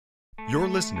You're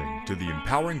listening to the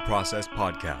Empowering Process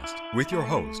podcast with your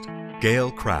host,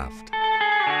 Gail Kraft.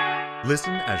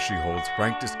 Listen as she holds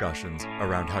frank discussions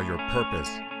around how your purpose,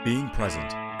 being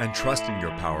present, and trusting your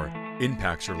power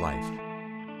impacts your life.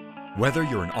 Whether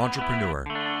you're an entrepreneur,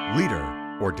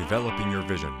 leader, or developing your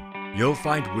vision, you'll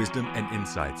find wisdom and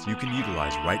insights you can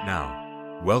utilize right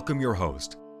now. Welcome your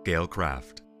host, Gail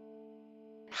Kraft.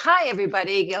 Hi,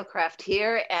 everybody. Gail Kraft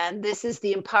here, and this is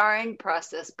the Empowering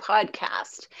Process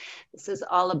podcast. This is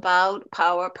all about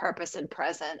power, purpose, and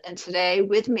present. And today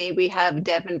with me, we have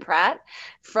Devon Pratt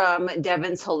from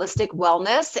Devon's Holistic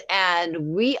Wellness,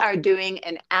 and we are doing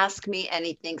an Ask Me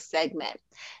Anything segment.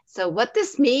 So what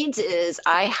this means is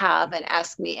I have an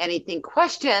Ask Me Anything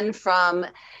question from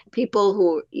people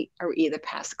who are either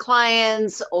past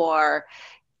clients or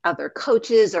other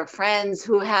coaches or friends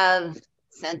who have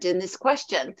sent in this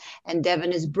question, and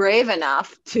Devon is brave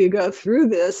enough to go through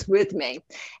this with me.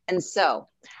 And so,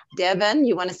 Devon,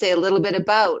 you want to say a little bit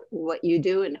about what you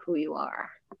do and who you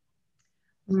are?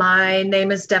 My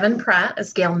name is Devon Pratt,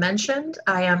 as Gail mentioned.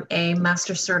 I am a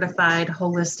master certified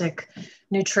holistic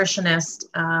nutritionist,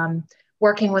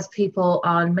 working with people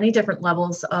on many different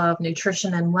levels of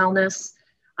nutrition and wellness.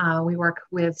 We work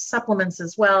with supplements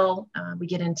as well. We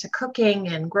get into cooking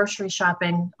and grocery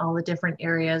shopping, all the different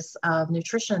areas of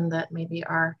nutrition that maybe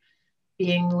are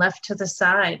being left to the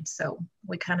side. So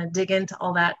we kind of dig into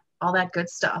all that good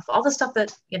stuff, all the stuff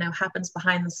that, happens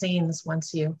behind the scenes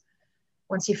once you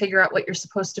figure out what you're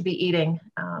supposed to be eating.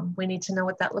 We need to know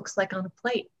what that looks like on a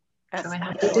plate. So I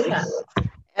have to do that.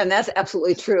 And that's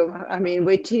absolutely true. I mean,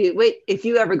 wait, if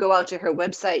you ever go out to her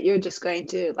website, you're just going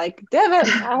to like, Devon,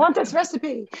 I want this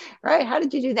recipe, right? How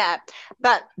did you do that?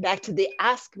 But back to the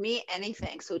Ask Me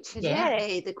Anything. So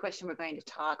today, the question we're going to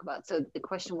talk about. So the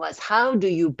question was, how do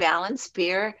you balance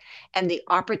fear and the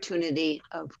opportunity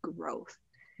of growth?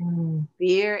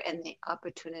 Fear and the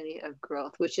opportunity of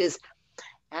growth,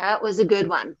 that was a good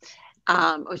one,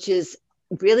 which is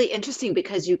really interesting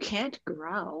because you can't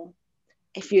grow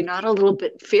if you're not a little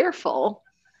bit fearful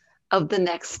of the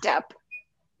next step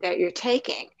that you're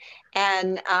taking.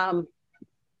 And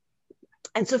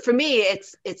so for me,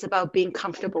 it's about being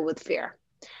comfortable with fear.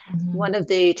 Mm-hmm. One of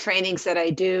the trainings that I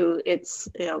do, it's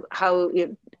how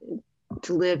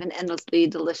to live an endlessly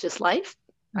delicious life,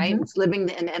 right? Mm-hmm. It's living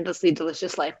an endlessly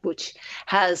delicious life, which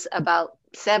has about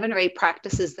 7 or 8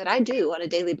 practices that I do on a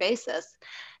daily basis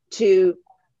to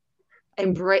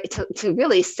embrace, to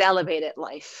really salivate at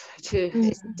life.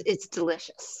 It's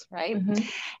delicious, right? Mm-hmm.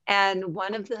 And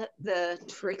one of the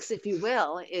tricks, if you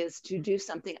will, is to do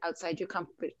something outside your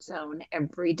comfort zone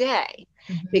every day,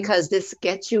 mm-hmm. because this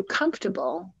gets you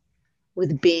comfortable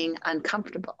with being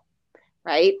uncomfortable,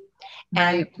 right?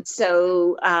 And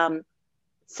so I'm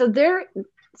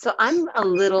a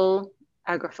little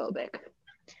agoraphobic.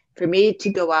 For me to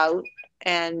go out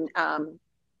and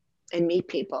meet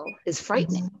people is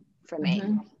frightening. Mm-hmm. For me.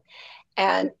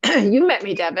 Mm-hmm. And you met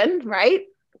me, Devon, right?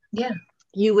 Yeah.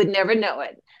 You would never know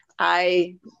it.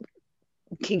 I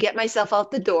can get myself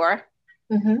out the door.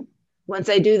 Mm-hmm. Once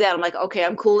I do that, I'm like, okay,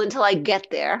 I'm cool until I get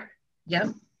there.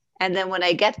 Yep. And then when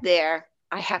I get there,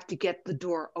 I have to get the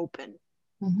door open.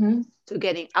 Mm-hmm. So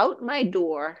getting out my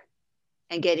door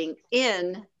and getting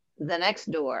in the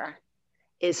next door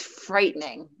is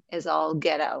frightening as all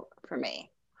get out for me.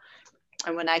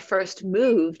 And when I first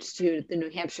moved to the New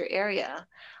Hampshire area,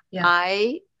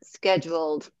 I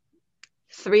scheduled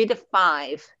 3 to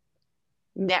 5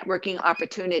 networking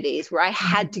opportunities where I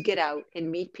had to get out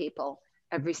and meet people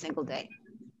every single day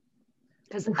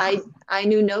because I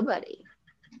knew nobody,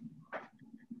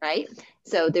 right?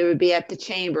 So there would be at the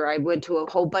chamber. I went to a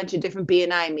whole bunch of different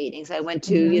B&I meetings. I went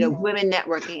to, women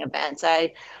networking events.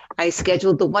 I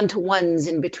scheduled the one-to-ones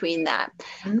in between that,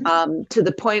 to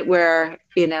the point where,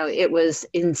 it was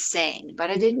insane, but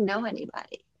I didn't know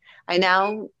anybody. I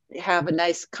now have a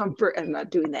nice comfort. I'm not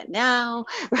doing that now,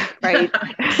 right?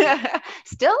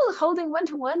 Still holding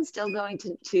one-to-one, still going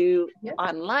to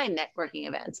online networking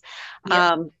events.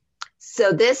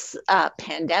 So this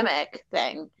pandemic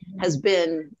thing has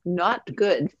been not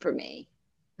good for me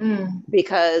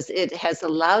because it has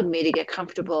allowed me to get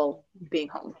comfortable being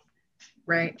home.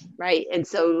 Right. And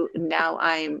so now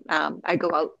I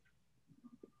go out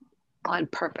on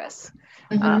purpose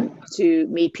to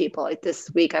meet people. Like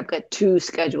this week, I've got 2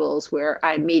 schedules where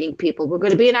I'm meeting people. We're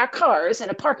going to be in our cars in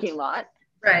a parking lot.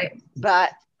 Right.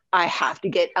 But I have to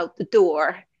get out the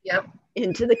door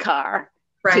into the car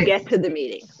to get to the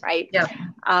meeting. Right. Yeah.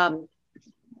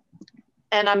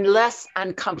 And I'm less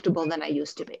uncomfortable than I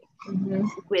used to be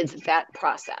with that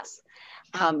process.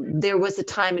 There was a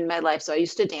time in my life, so I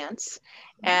used to dance,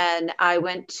 And I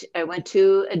went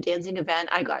to a dancing event.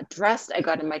 I got dressed, I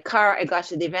got in my car, I got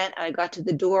to the event, and I got to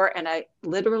the door, and I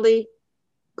literally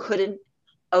couldn't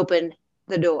open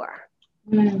the door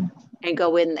and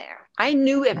go in there. I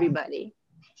knew everybody,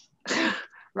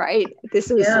 right? This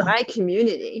was my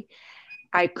community.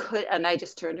 I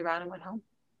just turned around and went home.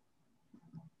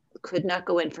 Could not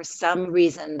go in for some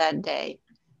reason that day.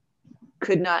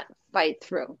 Could not fight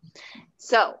through.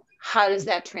 So how does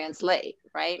that translate,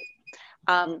 right?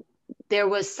 There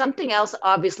was something else,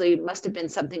 obviously, must have been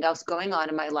something else going on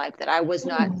in my life that I was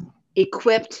not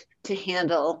equipped to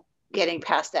handle getting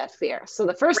past that fear. So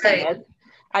the first thing is,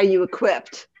 are you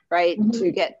equipped, right,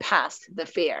 to get past the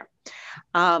fear?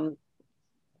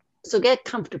 So get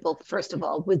comfortable, first of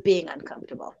all, with being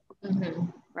uncomfortable,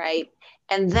 right?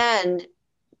 And then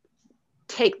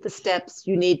take the steps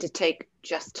you need to take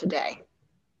just today.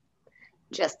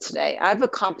 Just today. I've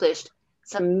accomplished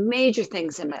some major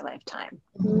things in my lifetime,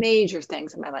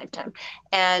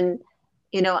 And,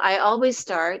 I always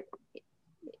start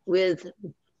with,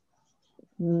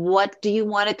 what do you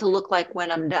want it to look like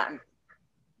when I'm done?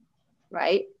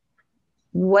 Right?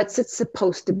 What's it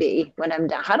supposed to be when I'm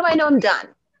done? How do I know I'm done?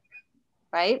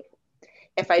 Right?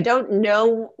 If I don't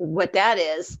know what that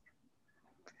is,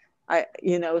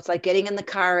 it's like getting in the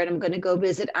car and I'm going to go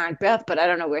visit Aunt Beth, but I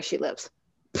don't know where she lives.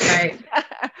 Right.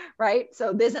 Right.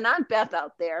 So there's an Aunt Beth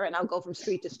out there, and I'll go from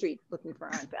street to street looking for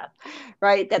Aunt Beth.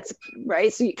 Right. That's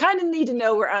right. So you kind of need to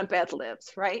know where Aunt Beth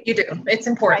lives. Right. You do. It's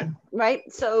important. Right.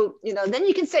 So, then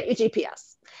you can set your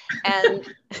GPS,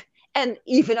 and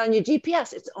even on your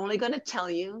GPS, it's only going to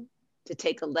tell you to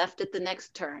take a left at the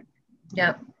next turn.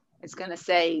 Yep. It's going to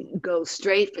say, go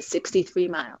straight for 63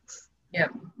 miles.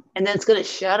 Yep. And then it's going to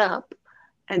shut up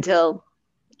until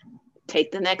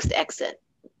take the next exit.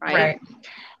 Right.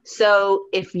 So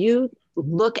if you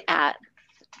look at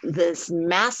this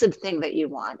massive thing that you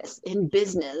want in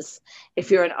business, if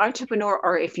you're an entrepreneur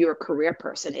or if you're a career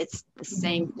person, it's the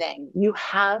same thing. You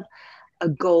have a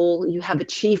goal, you have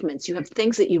achievements, you have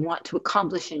things that you want to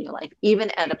accomplish in your life,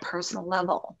 even at a personal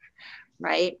level,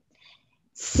 right?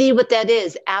 See what that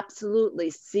is. Absolutely.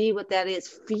 See what that is.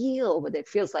 Feel what it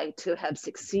feels like to have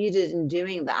succeeded in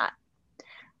doing that,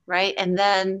 right? And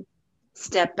then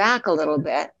step back a little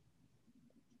bit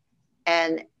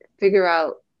and figure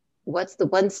out, what's the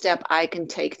one step I can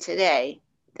take today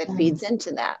that feeds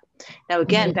into that. Now,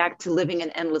 again, back to living an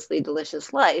endlessly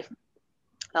delicious life.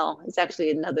 Well, it's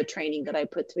actually another training that I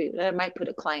put through, that I might put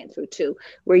a client through too,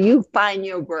 where you find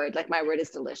your word, like my word is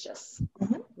delicious,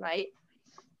 right?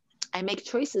 I make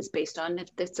choices based on if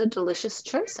it's a delicious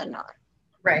choice or not.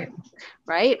 Right.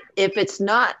 Right. If it's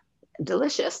not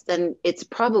delicious, then it's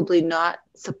probably not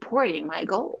supporting my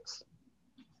goals.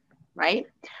 Right.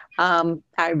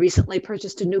 I recently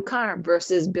purchased a new car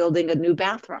versus building a new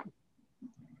bathroom.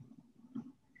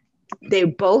 They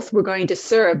both were going to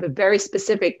serve a very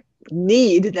specific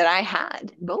need that I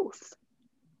had, both.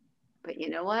 But you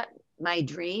know what? My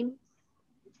dream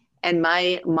and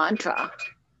my mantra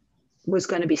was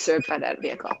going to be served by that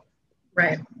vehicle.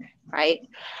 Right. Right.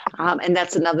 And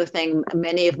that's another thing.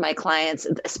 Many of my clients,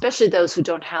 especially those who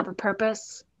don't have a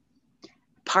purpose,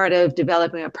 part of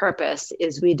developing a purpose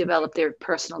is we develop their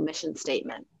personal mission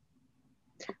statement.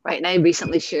 Right. And I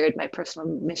recently shared my personal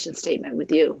mission statement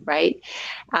with you. Right.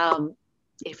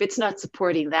 If it's not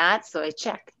supporting that, so I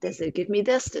check, does it give me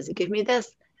this? Does it give me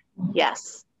this?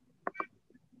 Yes.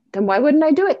 Then why wouldn't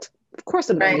I do it? Of course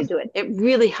I'm going to do it. It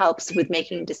really helps with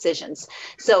making decisions.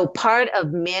 So part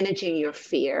of managing your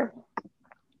fear,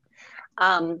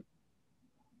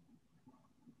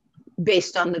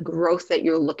 based on the growth that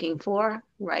you're looking for,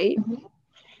 right?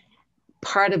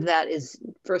 Part of that is,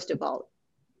 first of all,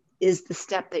 is the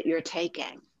step that you're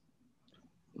taking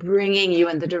bringing you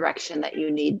in the direction that you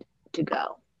need to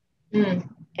go? And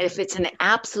if it's an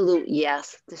absolute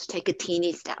yes, just take a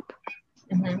teeny step,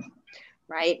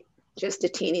 right? Just a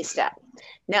teeny step.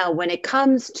 Now, when it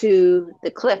comes to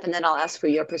the cliff, and then I'll ask for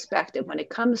your perspective, when it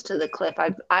comes to the cliff,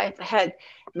 I've had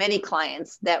many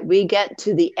clients that we get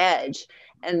to the edge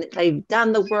and they've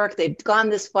done the work, they've gone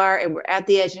this far, and we're at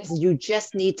the edge, and you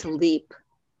just need to leap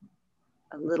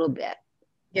a little bit.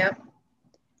 Yep.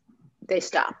 They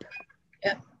stop.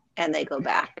 Yep. And they go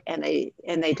back and they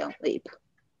don't leap.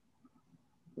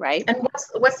 Right. And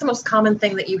what's the most common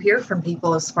thing that you hear from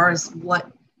people as far as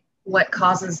what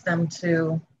causes them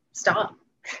to stop?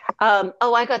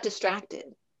 I got distracted.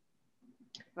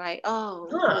 Right.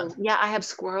 Yeah, I have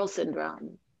squirrel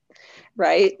syndrome.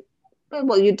 Right.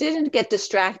 Well, you didn't get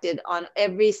distracted on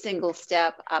every single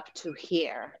step up to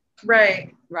here.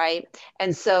 Right. Right.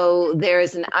 And so there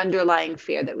is an underlying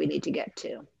fear that we need to get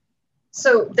to.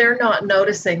 So they're not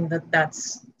noticing that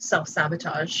that's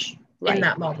self-sabotage in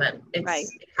that moment. It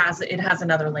has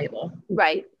another label.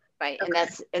 Right. Okay.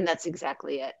 And that's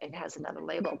exactly it. It has another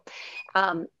label.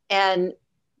 And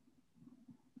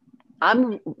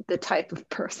I'm the type of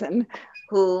person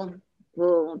who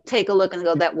will take a look and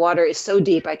go, that water is so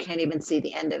deep, I can't even see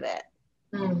the end of it.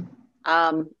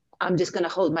 I'm just going to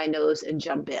hold my nose and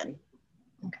jump in.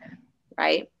 Okay.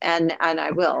 Right. And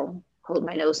I will hold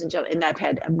my nose and jump. And I've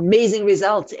had amazing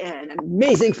results and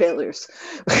amazing failures.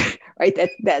 Right.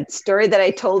 That story that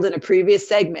I told in a previous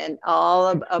segment,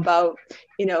 all about,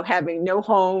 having no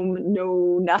home,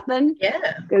 no nothing.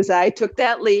 Yeah. Because I took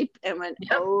that leap and went,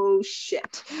 oh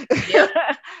shit. Yep.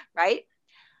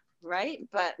 Right.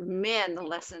 But man, the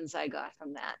lessons I got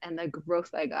from that and the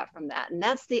growth I got from that. And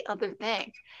that's the other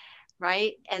thing.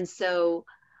 Right. And so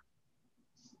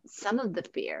some of the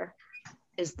fear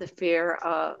is the fear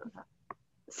of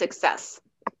success.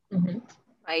 Mm-hmm.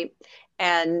 Right.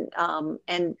 And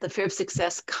the fear of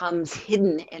success comes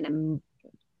hidden in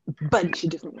a bunch of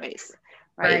different ways.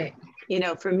 Right.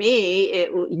 For me,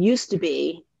 it used to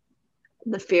be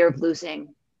the fear of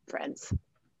losing friends.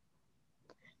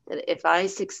 That if I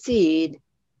succeed,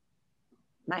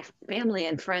 my family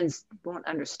and friends won't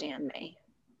understand me.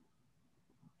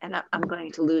 And I'm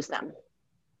going to lose them.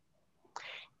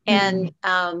 And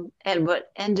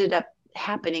what ended up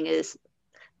happening is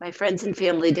my friends and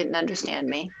family didn't understand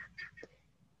me,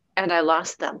 and I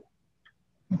lost them.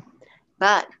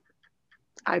 But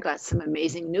I got some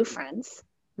amazing new friends.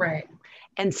 Right.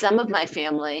 And some of my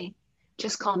family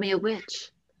just call me a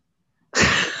witch.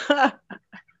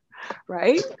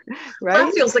 Right.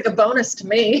 That feels like a bonus to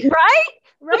me. Right.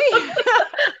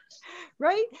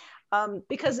 Right.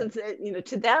 Because of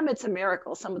to them, it's a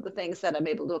miracle. Some of the things that I'm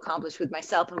able to accomplish with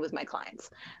myself and with my clients.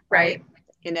 Right.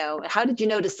 How did you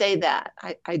know to say that?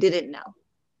 I didn't know.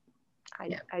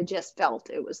 I just felt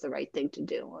it was the right thing to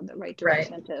do, or the right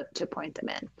direction to point them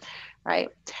in. Right.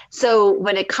 So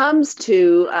when it comes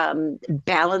to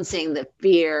balancing the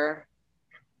fear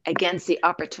against the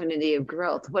opportunity of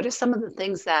growth, what are some of the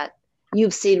things that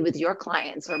you've seen with your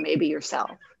clients, or maybe yourself?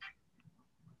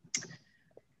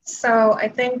 So I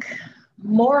think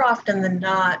more often than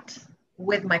not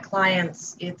with my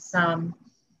clients, it's a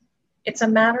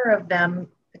matter of them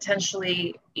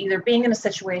potentially either being in a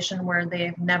situation where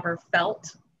they've never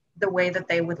felt the way that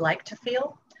they would like to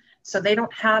feel. So they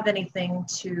don't have anything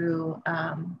to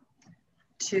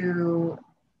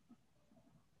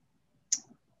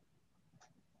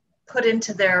put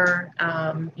into their,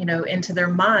 into their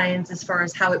minds as far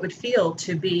as how it would feel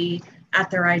to be at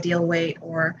their ideal weight,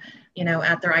 or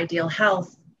at their ideal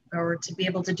health, or to be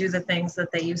able to do the things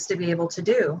that they used to be able to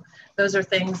do. Those are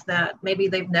things that maybe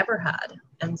they've never had.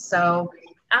 And so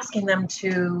asking them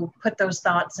to put those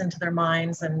thoughts into their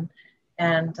minds and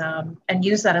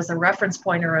use that as a reference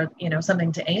point, or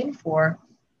something to aim for,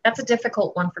 that's a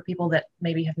difficult one for people that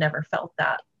maybe have never felt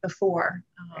that before.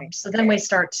 So then we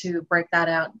start to break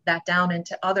that down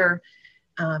into other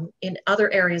in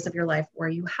other areas of your life where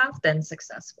you have been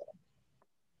successful.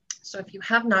 So if you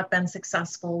have not been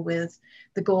successful with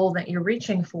the goal that you're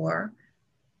reaching for,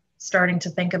 starting to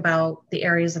think about the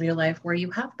areas of your life where you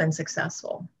have been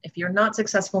successful. If you're not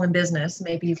successful in business,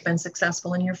 maybe you've been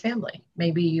successful in your family.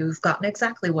 Maybe you've gotten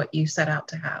exactly what you set out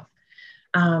to have.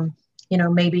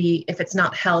 Maybe if it's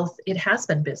not health, it has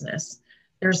been business.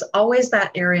 There's always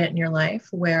that area in your life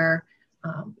where,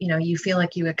 you feel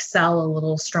like you excel a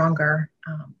little stronger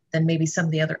than maybe some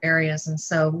of the other areas. And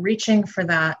so reaching for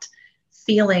that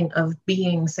feeling of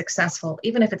being successful,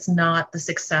 even if it's not the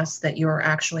success that you're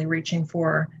actually reaching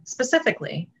for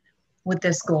specifically with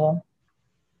this goal,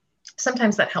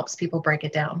 sometimes that helps people break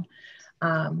it down.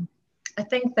 I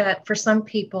think that for some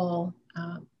people,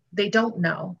 they don't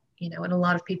know, and a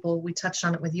lot of people, we touched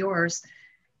on it with yours,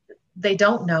 they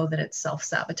don't know that it's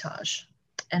self-sabotage.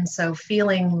 And so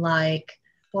feeling like,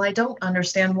 well, I don't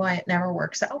understand why it never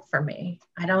works out for me.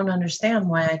 I don't understand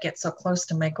why I get so close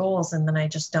to my goals and then I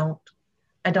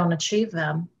don't achieve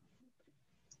them.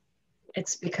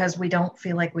 It's because we don't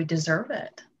feel like we deserve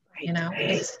it.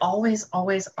 It's always,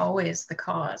 always, always the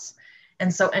cause.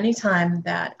 And so anytime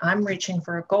that I'm reaching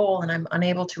for a goal and I'm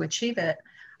unable to achieve it,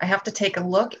 I have to take a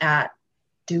look at,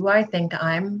 do I think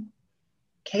I'm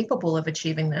capable of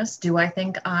achieving this? Do I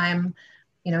think I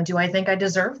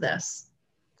deserve this?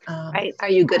 Are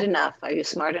you good enough? Are you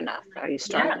smart enough? Are you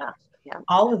strong enough? Yeah.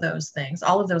 All of those things,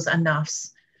 all of those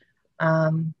enoughs.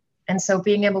 And so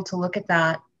being able to look at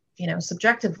that,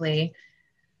 subjectively,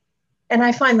 and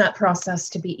I find that process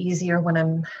to be easier when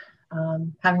I'm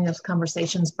having those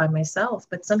conversations by myself,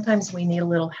 but sometimes we need a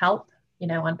little help,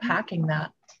 unpacking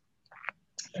that.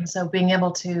 And so being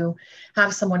able to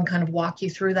have someone kind of walk you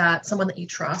through that, someone that you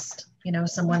trust,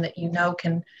 someone that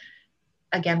can,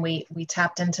 again, we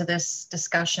tapped into this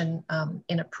discussion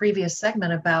in a previous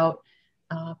segment about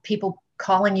people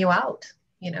calling you out,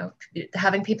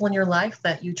 having people in your life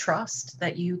that you trust,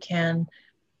 that you can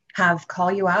have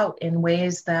call you out in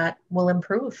ways that will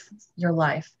improve your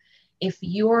life. If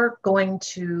you're going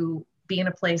to be in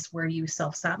a place where you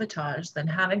self-sabotage, then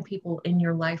having people in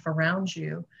your life around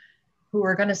you who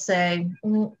are going to say,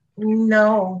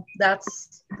 no,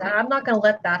 I'm not going to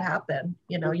let that happen.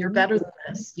 You're better than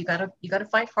this. You got to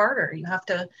fight harder. We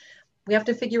have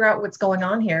to figure out what's going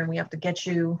on here, and we have to get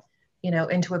you,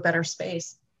 into a better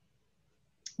space.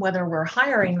 Whether we're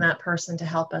hiring that person to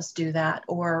help us do that,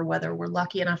 or whether we're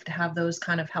lucky enough to have those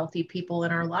kind of healthy people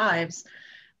in our lives,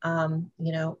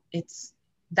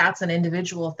 that's an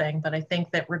individual thing. But I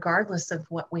think that regardless of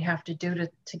what we have to do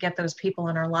to get those people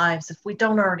in our lives, if we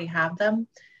don't already have them,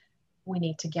 we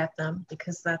need to get them,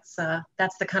 because that's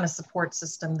the kind of support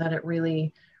system that it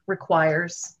really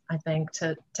requires, I think,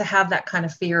 to have that kind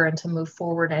of fear and to move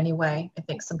forward anyway. I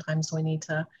think sometimes we need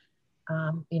to,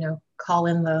 call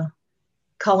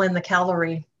in the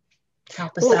cavalry,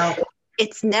 help us out.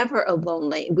 It's never a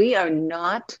lonely. We are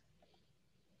not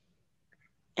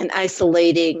an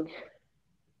isolating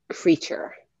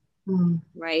creature,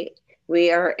 right?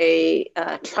 We are a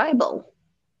tribal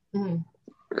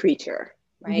creature,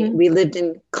 right? We lived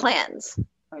in clans.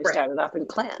 I started off in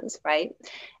clans, right?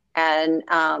 And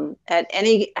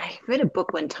I read a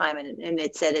book one time, and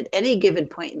it said at any given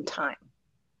point in time,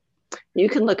 you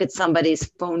can look at somebody's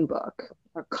phone book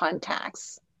or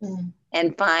contacts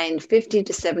and find 50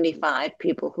 to 75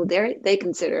 people who they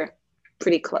consider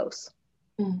pretty close.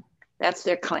 That's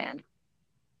their clan.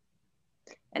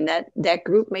 And that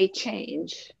group may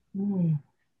change,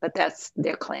 but that's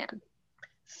their clan.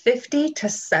 50 to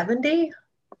 70?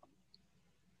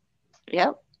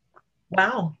 Yep.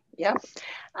 Wow. Yep.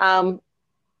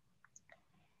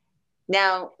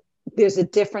 Now, there's a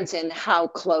difference in how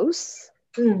close,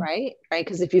 right?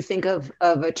 Because if you think of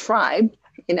a tribe,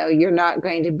 you're not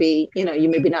going to be, you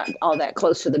maybe not all that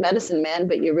close to the medicine man,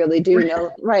 but you really do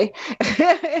know, right?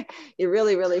 You're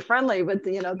really, really friendly with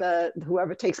the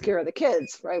whoever takes care of the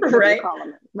kids, right? Whatever you call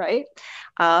them, right?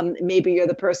 Maybe you're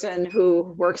the person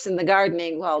who works in the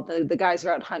gardening. Well, the guys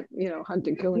are out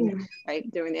hunting, killing, right,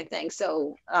 doing their thing.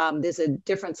 So there's a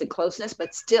difference in closeness,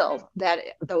 but still,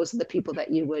 those are the people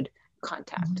that you would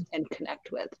contact and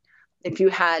connect with. If you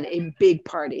had a big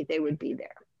party, they would be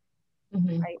there,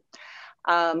 right?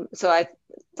 So I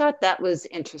thought that was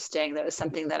interesting. That was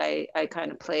something that I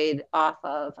kind of played off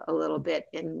of a little bit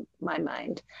in my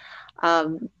mind.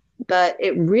 But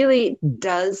it really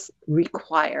does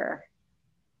require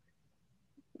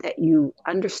that you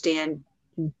understand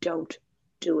you don't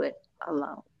do it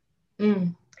alone.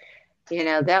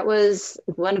 That was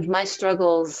one of my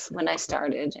struggles when I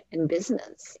started in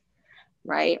business,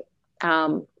 right?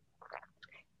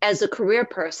 As a career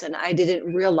person, I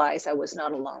didn't realize I was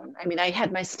not alone. I mean, I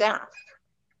had my staff,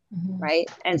 right?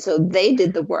 And so they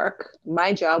did the work.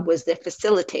 My job was the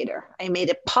facilitator. I made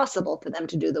it possible for them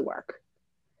to do the work,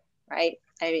 right?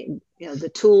 I mean, the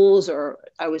tools, or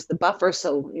I was the buffer,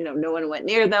 so, no one went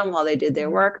near them while they did their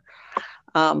work.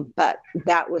 But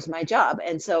that was my job.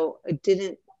 And so it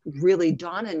didn't really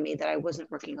dawn on me that I wasn't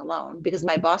working alone, because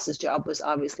my boss's job was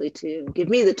obviously to give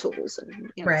me the tools,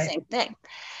 and the same thing.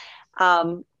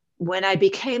 When I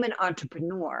became an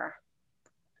entrepreneur,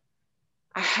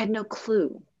 I had no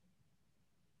clue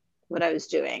what I was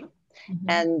doing.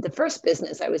 And the first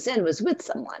business I was in was with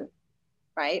someone,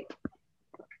 right,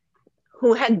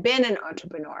 who had been an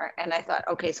entrepreneur. And I thought,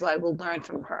 okay, so I will learn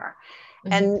from her.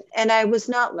 And I was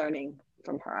not learning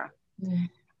from her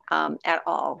at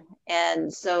all.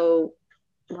 And so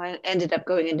I ended up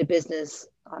going into business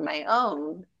on my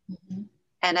own,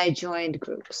 and I joined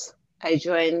groups. I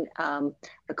joined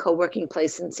a co-working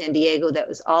place in San Diego that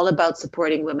was all about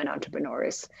supporting women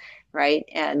entrepreneurs, right?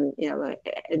 And,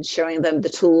 and showing them the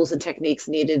tools and techniques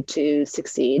needed to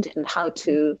succeed, and how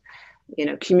to,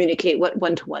 communicate what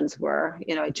one-to-ones were.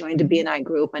 I joined a BNI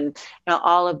group, and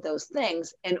all of those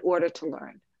things in order to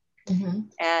learn.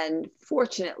 And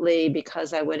fortunately,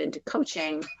 because I went into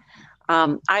coaching,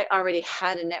 I already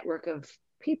had a network of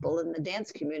people in the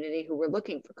dance community who were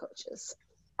looking for coaches.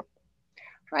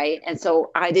 Right. And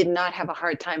so I did not have a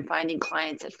hard time finding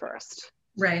clients at first.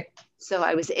 Right. So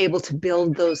I was able to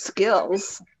build those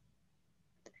skills,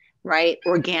 right,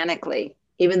 organically.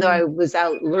 Even though I was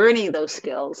out learning those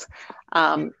skills,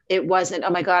 it wasn't, oh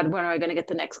my God, when am I going to get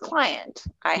the next client?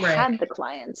 I had the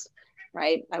clients,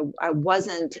 right? I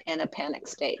wasn't in a panic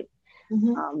state.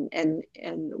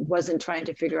 and wasn't trying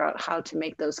to figure out how to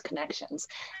make those connections.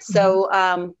 So,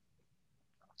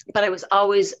 but I was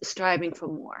always striving for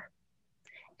more.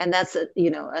 And that's,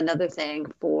 another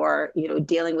thing for,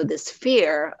 dealing with this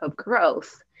fear of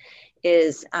growth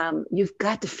is you've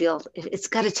got to feel, it's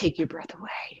got to take your breath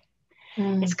away.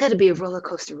 It's got to be a roller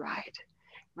coaster ride,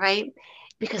 right?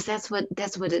 Because that's what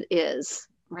it is,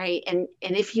 right? And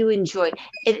if you enjoy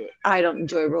it, I don't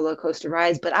enjoy roller coaster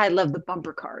rides, but I love the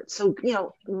bumper cars. So,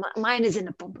 mine is in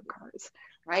the bumper cars,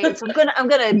 right? So I'm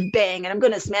gonna bang and I'm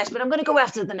gonna smash, but I'm gonna go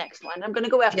after the next one. I'm gonna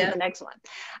go after the next one,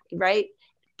 right?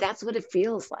 That's what it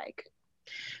feels like.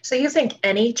 So you think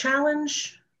any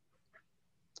challenge?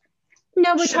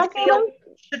 No, but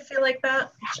should feel like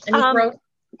that? Any growth?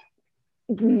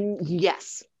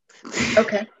 Yes.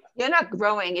 Okay. You're not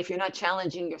growing if you're not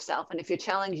challenging yourself. And if you're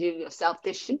challenging yourself,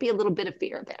 there should be a little bit of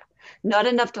fear there. Not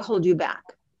enough to hold you back.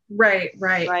 Right.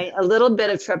 A little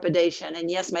bit of trepidation. And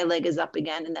yes, my leg is up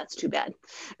again, and that's too bad.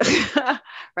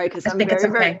 Right? Because I'm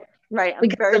very,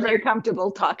 very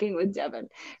comfortable talking with Devon.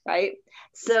 Right.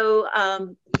 So,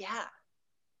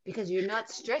 because you're not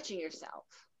stretching yourself.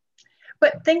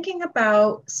 But thinking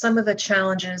about some of the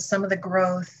challenges, some of the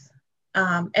growth,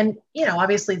 and,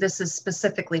 obviously this is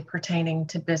specifically pertaining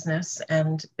to business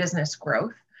and business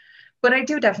growth, but I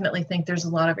do definitely think there's a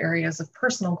lot of areas of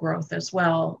personal growth as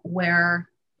well, where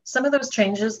some of those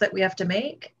changes that we have to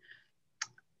make,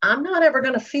 I'm not ever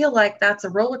going to feel like that's a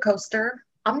roller coaster.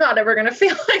 I'm not ever going to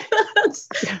feel like that's,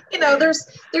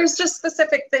 there's just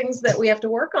specific things that we have to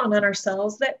work on in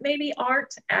ourselves that maybe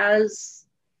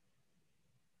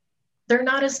they're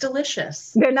not as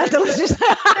delicious. They're not delicious.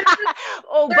 But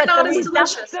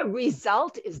the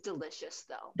result is delicious,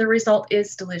 though. The result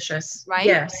is delicious, right?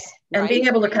 Yes, and being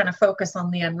able to kind of focus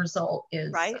on the end result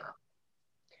is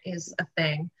a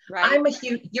thing. Right. I'm a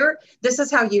huge. This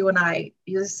is how you and I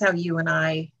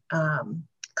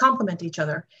complement each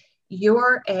other.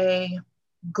 You're a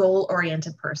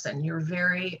goal-oriented person. You're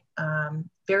very,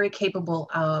 very capable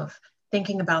of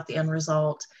thinking about the end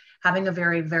result, having a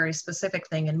very, very specific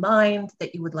thing in mind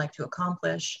that you would like to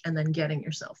accomplish, and then getting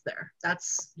yourself there.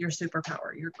 That's your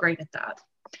superpower. You're great at that.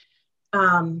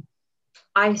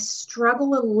 I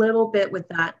struggle a little bit with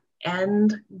that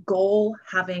end goal,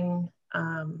 having,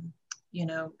 a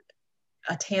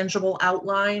tangible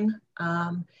outline.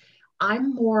 I'm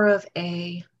more of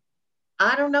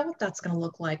I don't know what that's going to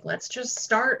look like. Let's just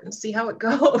start and see how it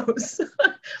goes.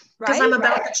 Because I'm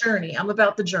about the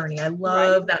journey. I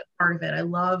love that part of it. I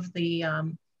love the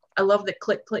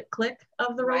click, click, click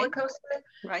of the roller coaster.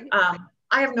 Right.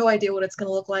 I have no idea what it's going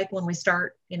to look like when we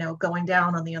start, going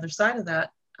down on the other side of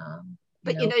that.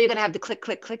 But you're going to have to click,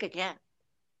 click, click again.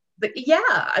 But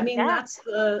that's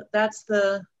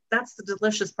the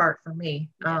delicious part for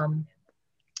me. Yeah.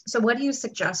 So what do you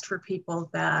suggest for people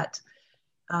that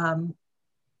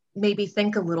maybe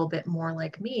think a little bit more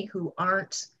like me, who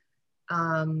aren't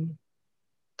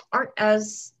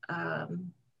as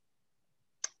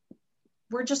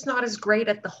we're just not as great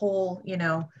at the whole,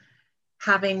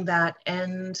 having that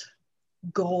end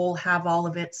goal have all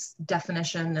of its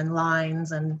definition and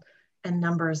lines and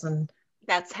numbers, and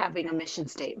that's having a mission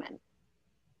statement.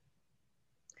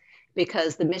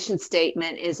 Because the mission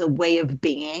statement is a way of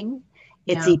being.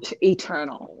 It's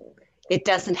eternal. It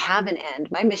doesn't have an end.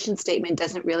 My mission statement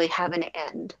doesn't really have an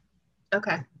end.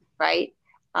 Okay. Right?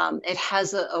 It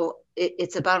has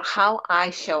it's about how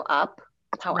I show up,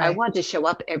 how I want to show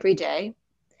up every day,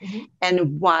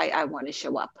 and why I want to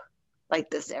show up like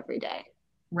this every day.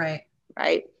 Right.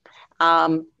 Right.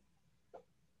 And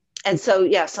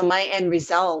so, so my end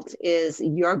result is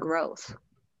your growth.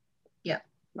 Yeah.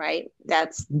 Right.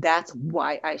 That's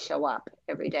why I show up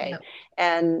every day. Yep.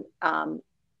 And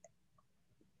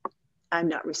I'm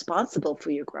not responsible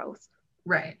for your growth.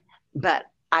 Right. But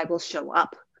I will show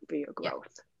up for your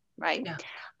growth. Yeah. Right. Yeah.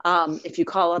 If you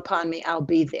call upon me, I'll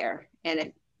be there.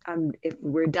 And if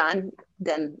we're done,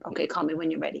 then okay, call me when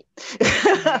you're ready.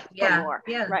 Yeah. More,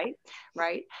 yeah. Right.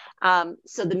 Right.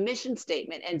 So the mission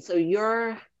statement. And so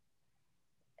you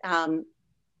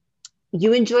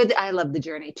enjoy I love the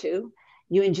journey too.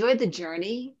 You enjoy the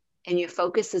journey and your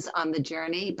focus is on the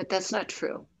journey, but that's not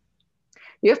true.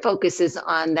 Your focus is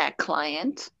on that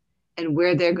client and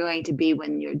where they're going to be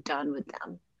when you're done with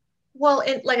them. Well,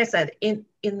 like I said, in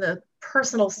the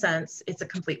personal sense, it's a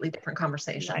completely different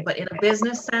conversation. Right. But in a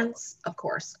business sense, of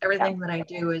course, everything that I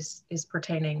do is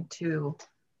pertaining to,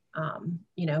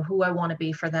 who I want to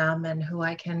be for them and who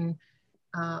I can,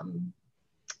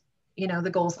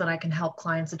 the goals that I can help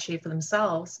clients achieve for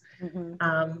themselves.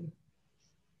 Mm-hmm.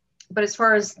 But as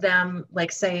far as them,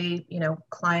 like say,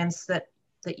 clients that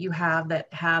you have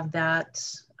that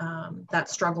that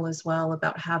struggle as well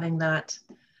about having that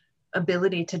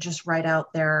ability to just write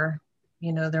out their,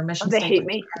 their mission They hate statement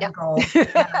me. and Yeah. goal.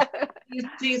 Yeah.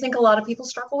 Do you think a lot of people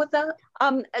struggle with that?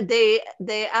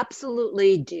 They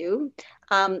absolutely do.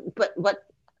 But what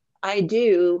I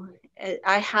do,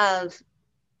 I have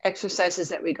exercises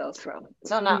that we go through.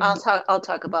 So now I'll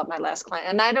talk about my last client,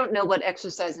 and I don't know what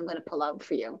exercise I'm going to pull out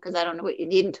for you because I don't know what you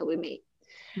need until we meet.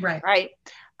 Right.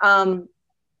 And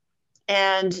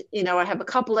I have a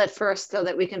couple at first so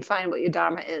that we can find what your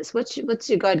dharma is. What's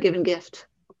your God-given gift?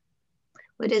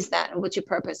 What is that? And what's your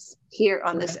purpose here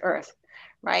on this earth?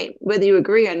 Right? Whether you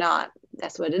agree or not,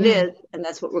 that's what it is, and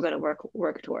that's what we're going to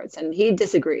work towards. And he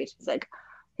disagreed. It's like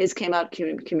his came out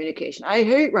communication. I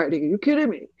hate writing. Are you kidding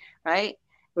me? Right?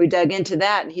 We dug into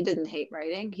that, and he didn't hate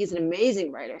writing. He's an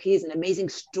amazing writer. He's an amazing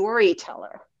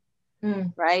storyteller,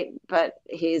 right? But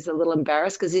he's a little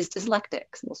embarrassed because he's dyslexic.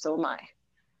 Well, so am I,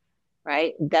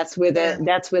 right? That's where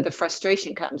the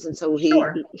frustration comes. And so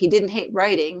he didn't hate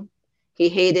writing. He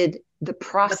hated the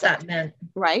process. What that meant.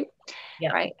 Right?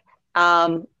 Yeah. Right.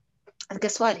 And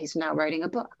guess what? He's now writing a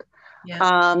book.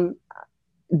 Yeah.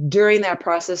 During that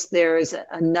process, there's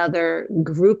another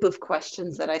group of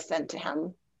questions that I sent to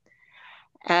him.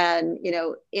 And,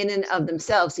 in and of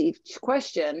themselves, each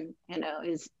question,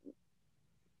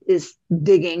 is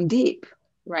digging deep,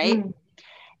 right?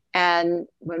 And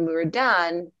when we were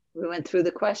done, we went through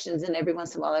the questions, and every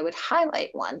once in a while I would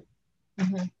highlight one.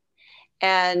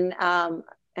 And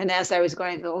as I was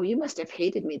going, oh, you must have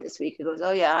hated me this week. He goes,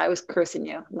 oh yeah, I was cursing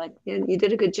you. I'm like, you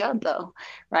did a good job though,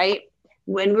 right?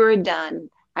 When we were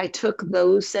done, I took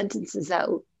those sentences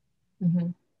out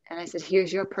and I said,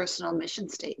 here's your personal mission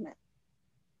statement.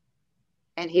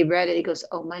 And he read it. He goes,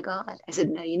 oh my God. I said,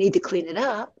 no, you need to clean it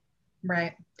up.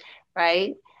 Right.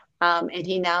 Right. And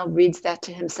he now reads that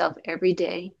to himself every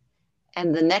day.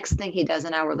 And the next thing he does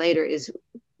an hour later is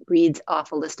reads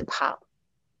off a list of how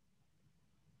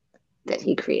that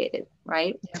he created.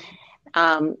 Right.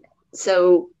 Yeah.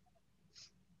 So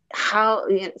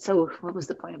what was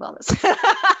the point of all this?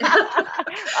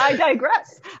 I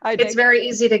digress. It's very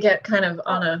easy to get kind of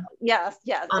on a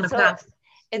path.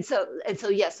 And so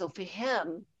for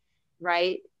him,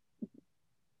 right,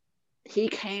 he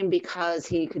came because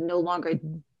he could no longer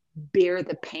bear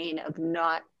the pain of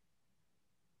not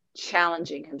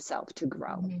challenging himself to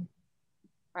grow,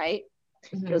 right?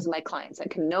 Those are my clients. I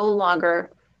can no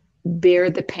longer bear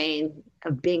the pain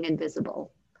of being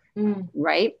invisible,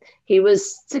 right? He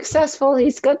was successful.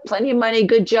 He's got plenty of money,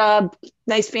 good job,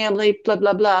 nice family, blah,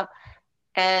 blah, blah,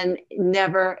 and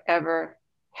never, ever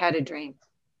had a dream.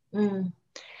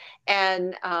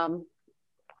 And now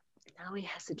he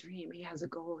has a dream. He has a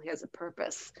goal. He has a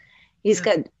purpose. He's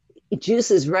got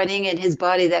juices running in his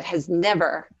body that has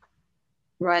never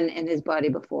run in his body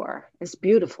before. It's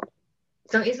beautiful.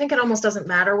 Don't you think it almost doesn't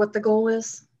matter what the goal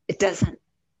is? It doesn't.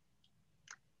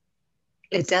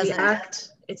 It doesn't.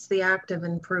 It's the act of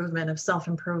improvement, of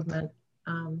self-improvement,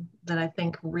 that I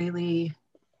think really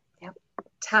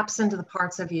taps into the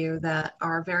parts of you that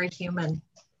are very human.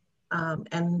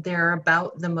 And they're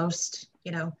about the most,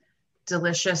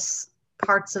 delicious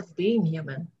parts of being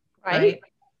human, right?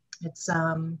 It's,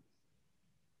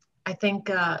 I think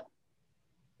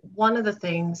one of the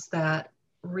things that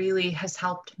really has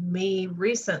helped me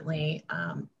recently,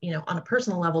 on a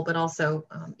personal level, but also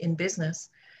in business,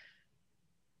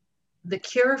 the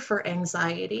cure for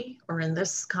anxiety, or in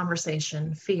this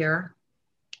conversation, fear,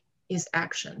 is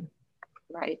action.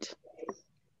 Right.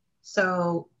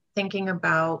 So thinking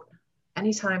about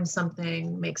anytime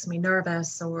something makes me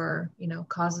nervous or,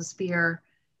 causes fear,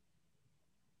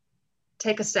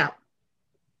 take a step.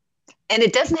 And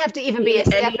it doesn't have to even be a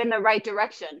step in the right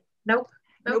direction. Nope.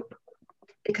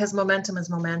 Because momentum is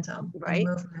momentum. Right.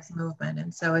 Movement is movement.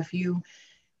 And so if you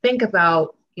think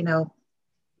about,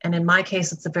 and in my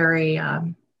case, it's a very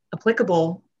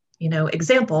applicable,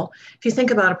 example. If you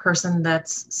think about a person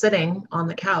that's sitting on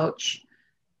the couch,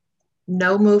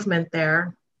 no movement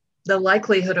there, the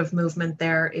likelihood of movement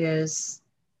there is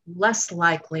less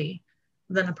likely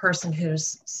than a person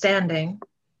who's standing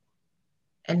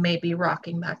and maybe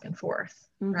rocking back and forth,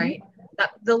 right?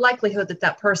 The likelihood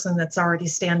that person that's already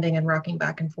standing and rocking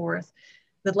back and forth,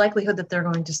 the likelihood that they're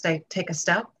going to take a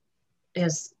step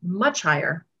is much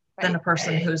higher than a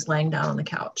person who's laying down on the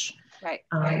couch. Right.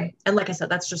 And like I said,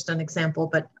 that's just an example,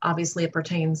 but obviously it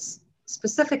pertains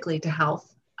specifically to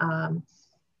health.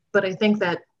 But I think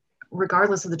that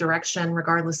regardless of the direction,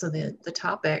 regardless of the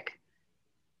topic,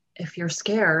 if you're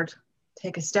scared,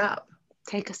 take a step.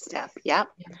 Take a step. Yeah.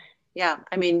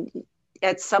 I mean,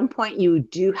 at some point you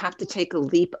do have to take a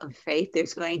leap of faith.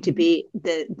 There's going to be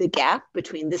the gap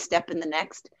between this step and the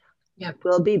next.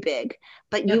 will be big,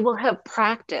 but you will have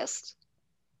practiced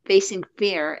facing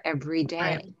fear every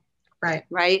day.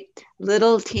 Right.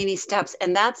 Little teeny steps.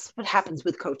 And that's what happens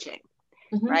with coaching,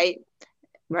 right?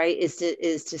 Is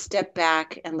to step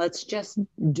back and let's just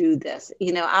do this.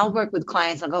 I'll work with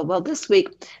clients. I'll go, well, this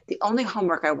week, the only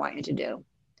homework I want you to do,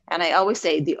 and I always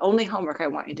say the only homework I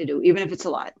want you to do, even if it's a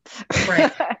lot,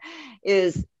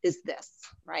 is this,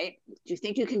 right? Do you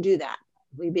think you can do that?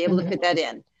 Will you be able to fit that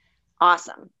in?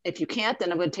 Awesome. If you can't,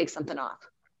 then I'm going to take something off,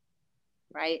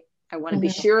 right? I want to be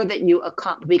sure that you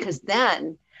accomplish, because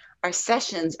then our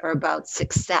sessions are about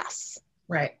success.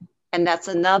 Right. And that's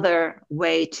another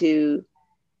way to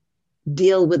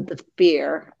deal with the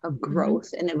fear of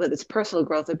growth, and whether it's personal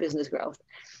growth or business growth,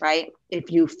 right?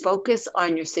 If you focus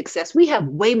on your success, we have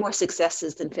way more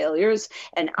successes than failures.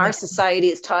 And our society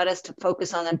has taught us to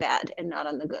focus on the bad and not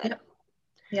on the good.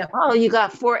 Oh, you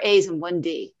got 4 A's and 1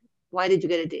 D. Why did you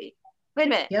get a D? Wait a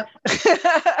minute.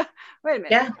 Wait a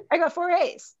minute. I got 4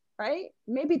 A's, right?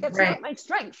 Maybe that's not my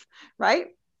strength, right?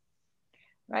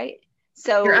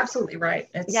 So you're absolutely right.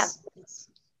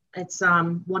 It's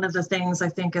one of the things I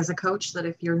think as a coach that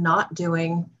if you're not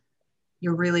doing,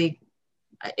 you're really,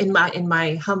 in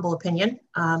my humble opinion,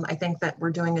 I think that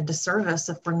we're doing a disservice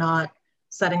if we're not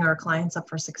setting our clients up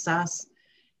for success.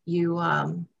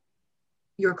 You're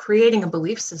creating a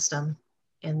belief system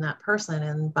in that person,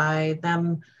 and by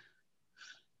them,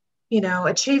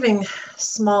 achieving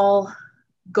small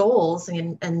goals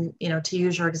and to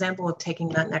use your example of taking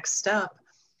that next step,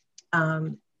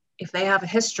 if they have a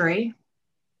history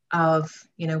of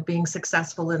being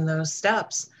successful in those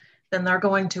steps, then they're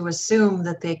going to assume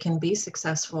that they can be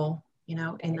successful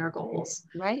in their goals,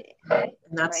 right? And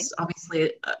that's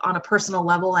obviously on a personal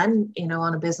level and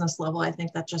on a business level. I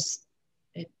think that just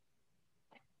it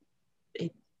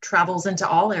travels into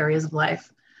all areas of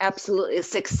life. Absolutely.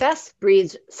 Success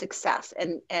breeds success.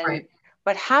 And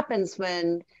what happens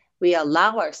when we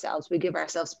allow ourselves, we give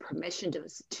ourselves permission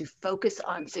to focus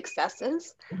on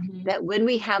successes, that when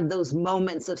we have those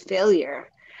moments of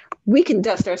failure, we can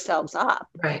dust ourselves up.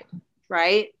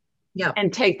 Right? Yeah.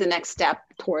 And take the next step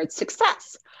towards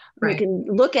success. We can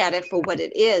look at it for what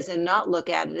it is and not look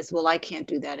at it as, well, I can't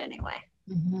do that anyway.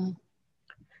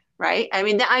 Right? I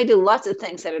mean, I do lots of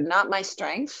things that are not my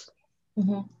strengths.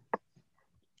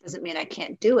 Doesn't mean I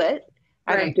can't do it.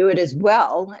 I don't do it as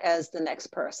well as the next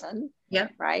person.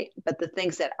 Right. But the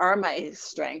things that are my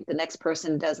strength, the next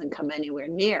person doesn't come anywhere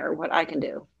near what I can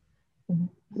do.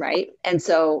 Right. And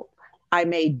so I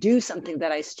may do something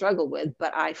that I struggle with,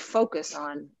 but I focus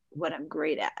on what I'm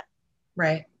great at.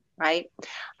 Right.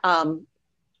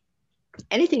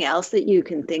 Anything else that you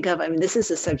can think of? I mean, this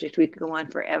is a subject we could go on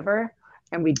forever,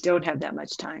 and we don't have that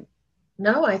much time.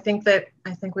 No, I think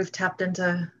we've tapped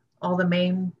into all the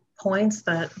main points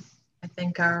that I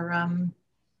think are,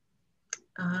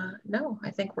 I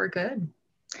think we're good.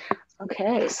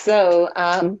 Okay. So,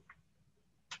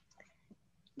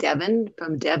 Devon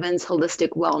from Devon's Holistic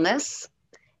Wellness,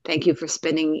 thank you for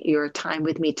spending your time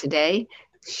with me today.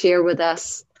 Share with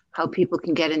us how people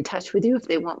can get in touch with you if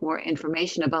they want more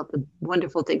information about the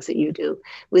wonderful things that you do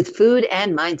with food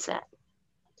and mindset.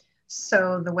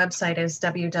 So the website is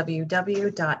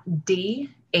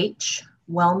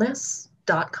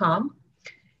www.dhwellness.com.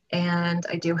 And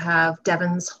I do have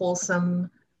Devon's Holistic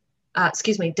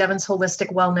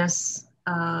Wellness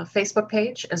Facebook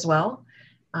page as well.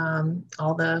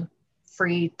 All the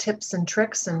free tips and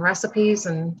tricks and recipes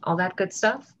and all that good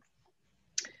stuff.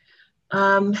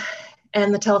 And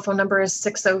the telephone number is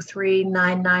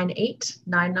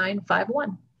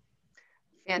 603-998-9951.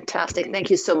 Fantastic. Thank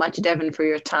you so much, Devon, for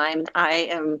your time. I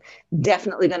am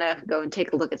definitely going to go and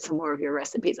take a look at some more of your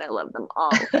recipes. I love them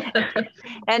all.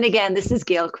 And again, this is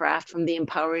Gail Kraft from the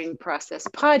Empowering Process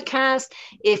podcast.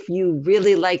 If you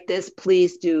really like this,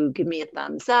 please do give me a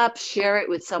thumbs up, share it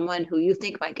with someone who you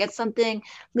think might get something,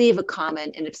 leave a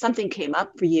comment. And if something came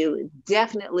up for you,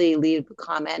 definitely leave a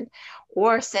comment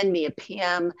or send me a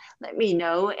PM, let me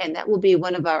know, and that will be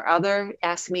one of our other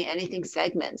Ask Me Anything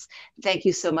segments. Thank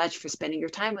you so much for spending your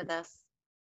time with us.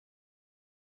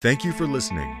 Thank you for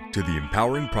listening to the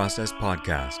Empowering Process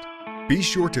podcast. Be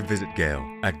sure to visit Gail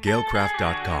at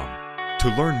gailcraft.com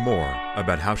to learn more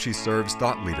about how she serves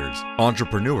thought leaders,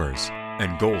 entrepreneurs,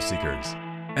 and goal seekers.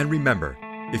 And remember,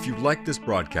 if you like this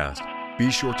broadcast, be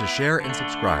sure to share and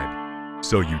subscribe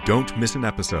so you don't miss an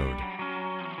episode.